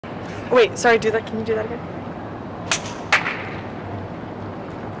Wait, sorry, do that. Can you do that again?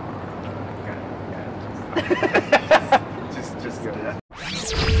 Just go.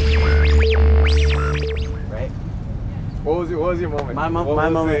 Right? What was your moment? My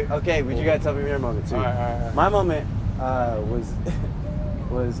moment. Okay, but you gotta tell me your moment too. All right. My moment was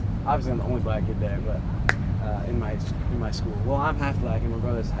obviously I'm the only black kid there, but in my school. Well, I'm half black, and my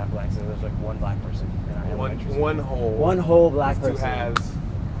brother's half black, so there's like one black person in our elementary school. One whole black person. 2 halves.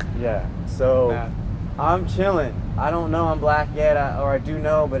 Yeah. So Math. I'm chilling. I don't know I'm black yet, or I do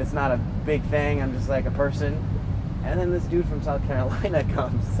know, but it's not a big thing. I'm just like a person. And then this dude from South Carolina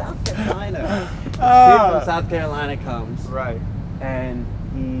comes. South Carolina. This kid from South Carolina comes. Right. And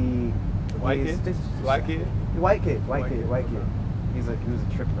he. White kid? Black kid? White kid. He was a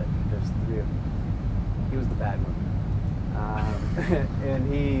triplet. There's 3 of them. He was the bad one.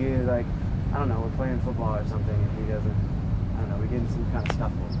 And he was like, I don't know, we're playing football or something, and he doesn't, I don't know, we get in some kind of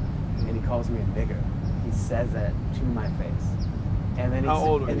scuffle, and he calls me a nigger. He says that to my face. And then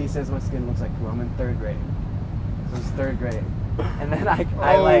he says my skin looks like poo. I'm in 3rd grade. So it's 3rd grade. And then I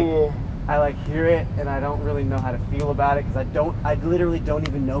hear it, and I don't really know how to feel about it, because I literally don't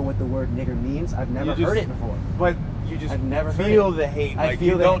even know what the word nigger means. I've never heard it before. But you just I've never feel the hate. I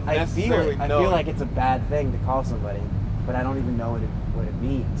feel you don't I necessarily feel it. know. I feel like it's a bad thing to call somebody, but I don't even know what it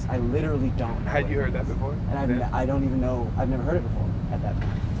means. I literally don't know. Had you heard that before? And I don't even know. I've never heard it before at that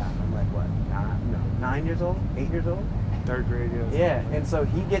time. I'm like, what? 9 years old? 8 years old? 3rd grade, yes. Yeah, and so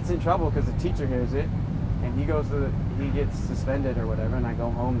he gets in trouble because the teacher hears it, and he gets suspended or whatever, and I go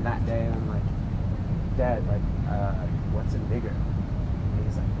home that day, and I'm like, Dad, like, what's a nigger? And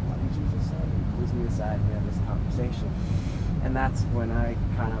he's like, what did you just say? He pulls me aside, and we have this conversation. And that's when I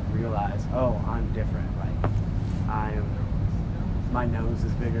kind of realized, oh, I'm different. Like, my nose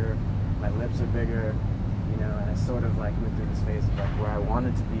is bigger, my lips are bigger, you know, and I sort of like went through this phase of like where I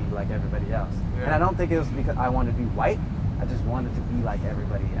wanted to be like everybody else. Yeah. And I don't think it was because I wanted to be white, I just wanted to be like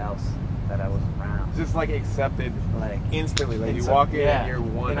everybody else that I was around. Just like accepted, like instantly. Like you so, walk in yeah. and you're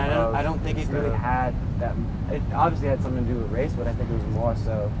one. And I don't think it really had that. It obviously had something to do with race, but I think it was more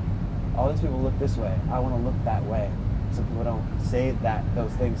so. All these people look this way. I want to look that way, so people don't say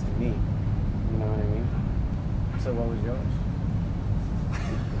those things to me. You know what I mean? So what was yours?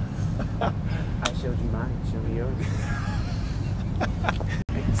 I showed you mine. Show me yours.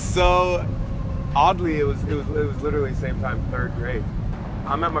 So oddly, it was literally the same time, 3rd grade.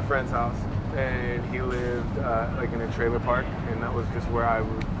 I'm at my friend's house, and he lived like in a trailer park, and that was just where I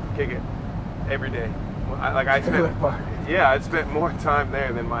would kick it every day. I spent more time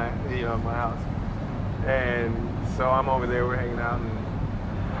there than my house. And so I'm over there, we're hanging out, and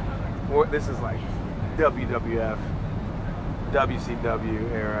this is like WWF,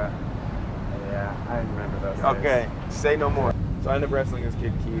 WCW era. Yeah, I remember those days. Okay, say no more. So I end up wrestling this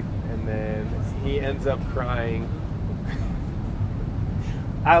kid Keith, and then he ends up crying.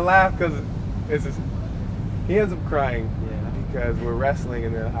 I laugh because he ends up crying because we're wrestling,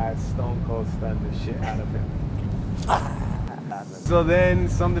 and then I stone cold stunned the shit out of him. So then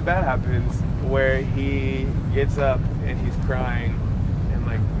something bad happens where he gets up and he's crying and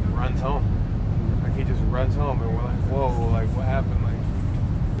like runs home. Like he just runs home, and we're like, whoa, like what happened?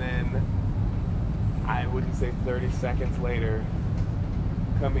 Like then I wouldn't say 30 seconds later,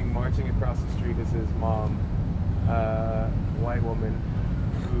 coming marching across the street is his mom, white woman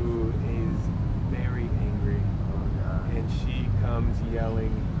who is very angry. And she comes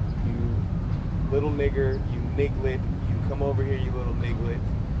yelling, "You little nigger, you niglet, you come over here, you little niglet."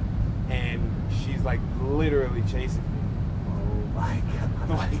 And she's like literally chasing me. Oh my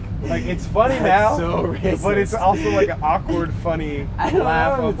god. Like it's funny now, so racist. But it's also like an awkward, funny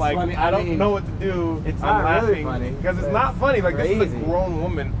laugh of like, funny. I don't know what to do. It's I'm not laughing really funny. because it's not funny. Like crazy. This is a grown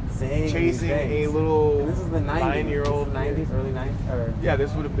woman chasing a little. And this is the 90s. 9-year-old. 90s, early 90s. Or yeah,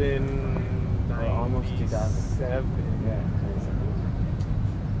 this would have been almost 2007. Yeah.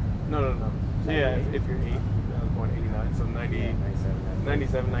 No. Yeah, if you're 8, I was born 89, so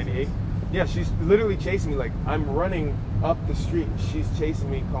 97, 98. Yeah, she's literally chasing me. Like I'm running up the street, she's chasing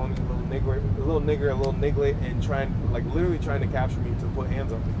me, calling me a little nigger, a little niglet, and literally trying to capture me to put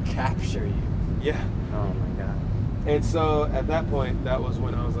hands on me. Capture you? Yeah. Oh my god. And so at that point, that was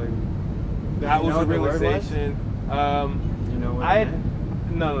when I was like, that was a realization. Do you know what it meant?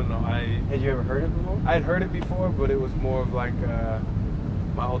 No. Had you ever heard it before? I had heard it before, but it was more of like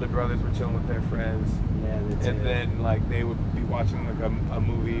my older brothers were chilling with their friends. Yeah, and then like they would be watching like a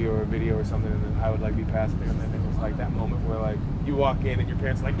movie or a video or something, and then I would like be passing there, and then it was like that moment where like you walk in and your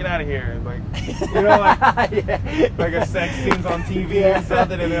parents are like, get out of here, and like you know like like a sex scene's on TV or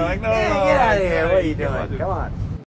something, and they're like, no, get out of here, what are you doing? Come on.